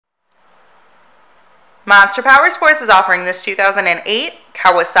Monster Powersports is offering this 2008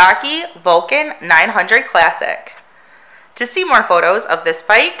 Kawasaki Vulcan 900 Classic. To see more photos of this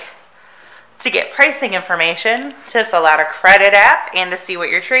bike, to get pricing information, to fill out a credit app, and to see what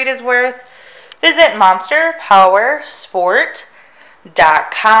your trade is worth, visit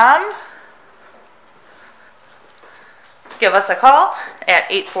monsterpowersport.com. Give us a call at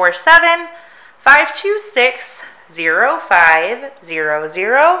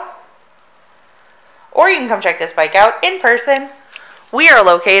 847-526-0500. Or you can come check this bike out in person. We are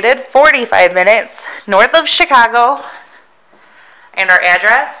located 45 minutes north of Chicago, and our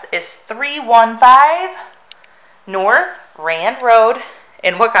address is 315 North Rand Road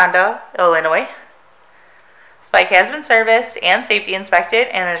in Wauconda, Illinois. This bike has been serviced and safety inspected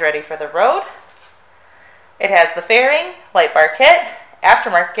and is ready for the road. It has the fairing, light bar kit,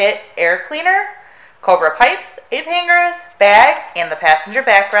 aftermarket air cleaner, Cobra pipes, ape hangers, bags, and the passenger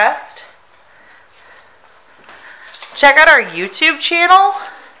backrest. Check out our YouTube channel.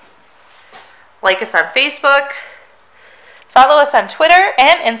 Like us on Facebook. Follow us on Twitter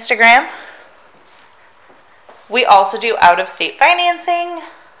and Instagram. We also do out-of-state financing.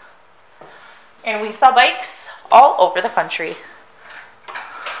 And we sell bikes all over the country.